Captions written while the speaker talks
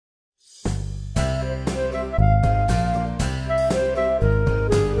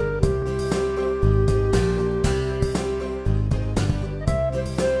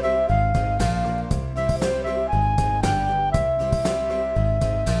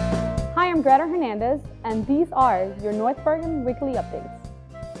I'm Greta Hernandez, and these are your North Bergen Weekly Updates.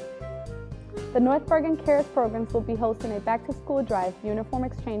 The North Bergen Cares programs will be hosting a back-to-school drive uniform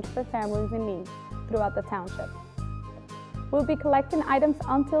exchange for families in need throughout the township. We'll be collecting items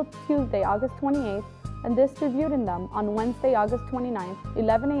until Tuesday, August 28th, and distributing them on Wednesday, August 29th,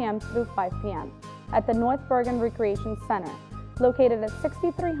 11 a.m. through 5 p.m. at the North Bergen Recreation Center, located at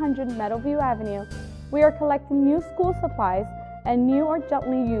 6300 Meadowview Avenue. We are collecting new school supplies and new or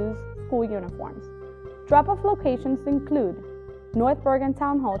gently used school uniforms. Drop-off locations include North Bergen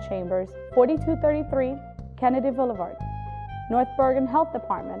Town Hall Chambers, 4233 Kennedy Boulevard; North Bergen Health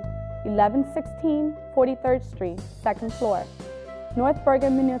Department, 1116 43rd Street, 2nd floor; North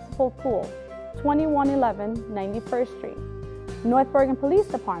Bergen Municipal Pool, 2111 91st Street; North Bergen Police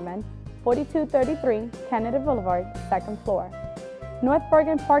Department, 4233 Kennedy Boulevard, 2nd floor; North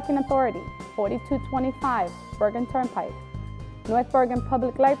Bergen Parking Authority, 4225 Bergen Turnpike; North Bergen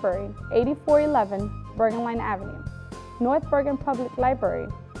Public Library, 8411 Bergen Line Avenue; North Bergen Public Library,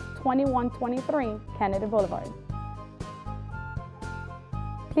 2123 Kennedy Boulevard.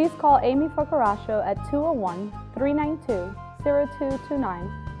 Please call Amy Focarascio at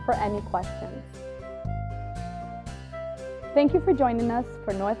 201-392-0229 for any questions. Thank you for joining us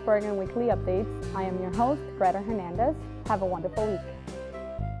for North Bergen Weekly Updates. I am your host, Greta Hernandez. Have a wonderful week.